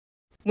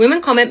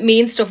Women comment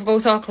mean stuff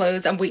about our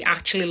clothes and we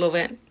actually love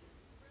it.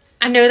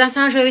 I know that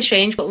sounds really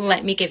strange, but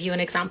let me give you an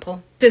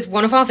example. There's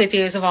one of our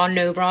videos of our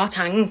no bra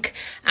tank,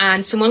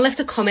 and someone left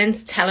a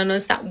comment telling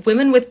us that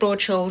women with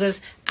broad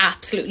shoulders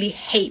absolutely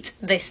hate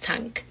this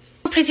tank.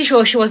 I'm pretty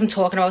sure she wasn't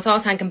talking about our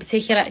tank in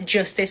particular,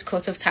 just this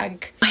cut of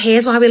tank.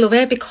 Here's why we love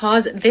it: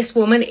 because this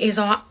woman is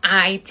our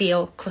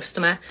ideal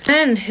customer.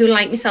 Men who,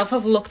 like myself,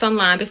 have looked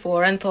online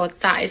before and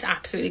thought that is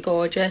absolutely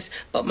gorgeous,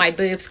 but my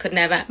boobs could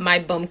never, my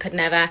bum could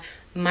never,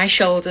 my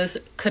shoulders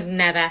could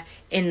never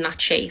in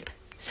that shape.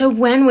 So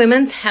when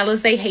women tell us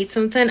they hate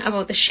something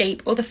about the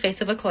shape or the fit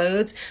of a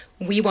clothes,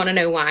 we want to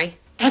know why.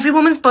 Every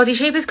woman's body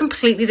shape is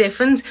completely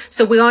different,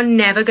 so we are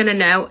never going to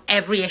know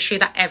every issue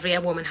that every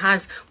woman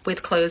has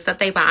with clothes that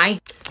they buy.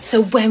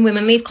 So when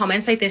women leave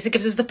comments like this, it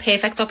gives us the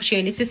perfect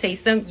opportunity to say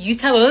to them, you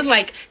tell us,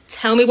 like,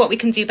 tell me what we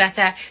can do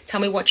better,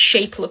 tell me what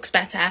shape looks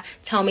better,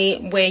 tell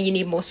me where you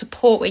need more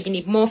support, where you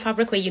need more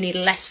fabric, where you need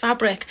less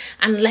fabric,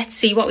 and let's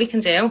see what we can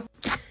do.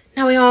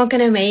 Now, we aren't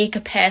going to make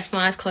a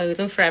personalised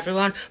clothing for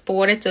everyone, but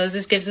what it does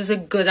is gives us a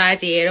good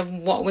idea of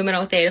what women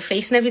out there are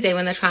facing every day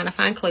when they're trying to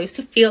find clothes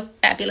to feel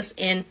fabulous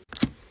in.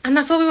 And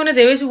that's all we want to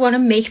do, is we want to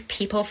make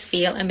people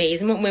feel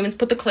amazing. We want women to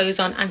put the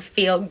clothes on and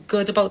feel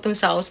good about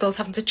themselves without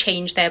having to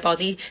change their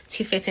body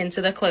to fit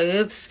into the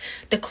clothes.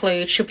 The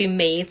clothes should be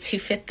made to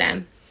fit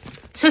them.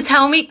 So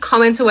tell me,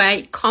 comment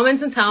away,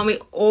 comment and tell me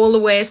all the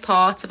worst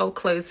parts about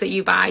clothes that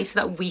you buy so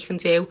that we can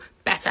do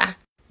better.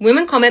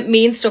 Women comment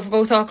mean stuff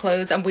about our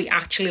clothes and we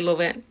actually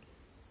love it.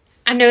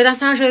 I know that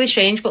sounds really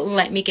strange, but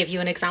let me give you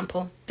an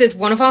example. There's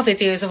one of our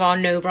videos of our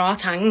no bra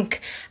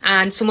tank,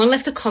 and someone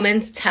left a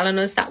comment telling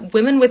us that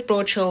women with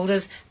broad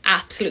shoulders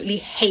absolutely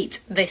hate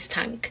this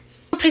tank.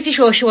 I'm pretty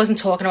sure she wasn't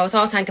talking about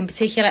our tank in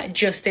particular,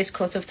 just this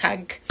cut of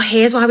tank.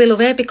 Here's why we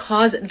love it: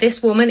 because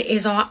this woman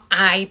is our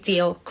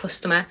ideal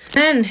customer.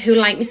 Men who,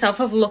 like myself,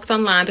 have looked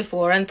online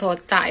before and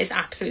thought that is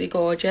absolutely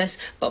gorgeous,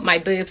 but my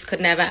boobs could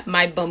never,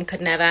 my bum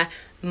could never,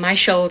 my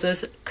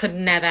shoulders could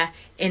never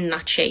in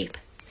that shape.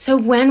 So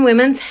when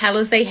women tell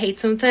us they hate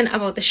something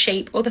about the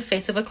shape or the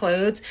fit of a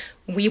clothes,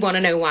 we want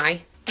to know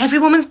why. Every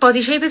woman's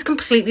body shape is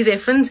completely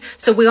different,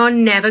 so we are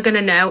never going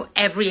to know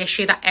every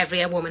issue that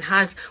every woman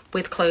has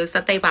with clothes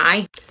that they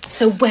buy.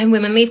 So when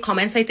women leave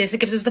comments like this, it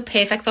gives us the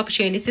perfect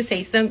opportunity to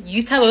say to them,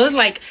 you tell us,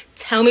 like,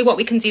 tell me what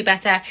we can do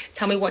better,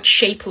 tell me what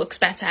shape looks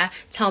better,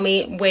 tell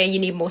me where you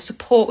need more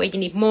support, where you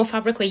need more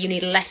fabric, where you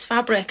need less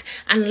fabric,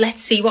 and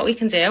let's see what we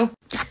can do.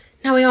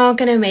 Now, we aren't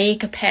going to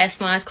make a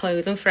personalised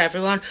clothing for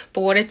everyone,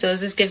 but what it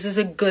does is gives us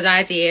a good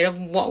idea of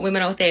what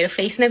women out there are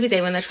facing every day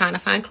when they're trying to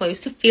find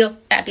clothes to feel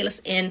fabulous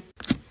in.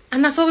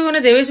 And that's all we want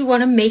to do, is we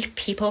want to make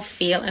people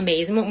feel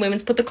amazing. We want women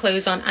to put the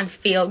clothes on and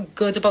feel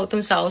good about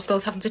themselves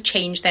without having to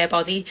change their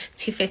body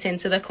to fit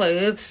into the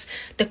clothes.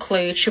 The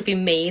clothes should be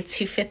made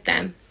to fit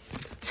them.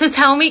 So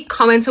tell me,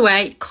 comment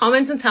away,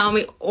 comment and tell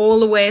me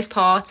all the worst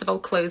parts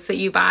about clothes that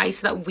you buy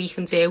so that we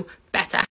can do better.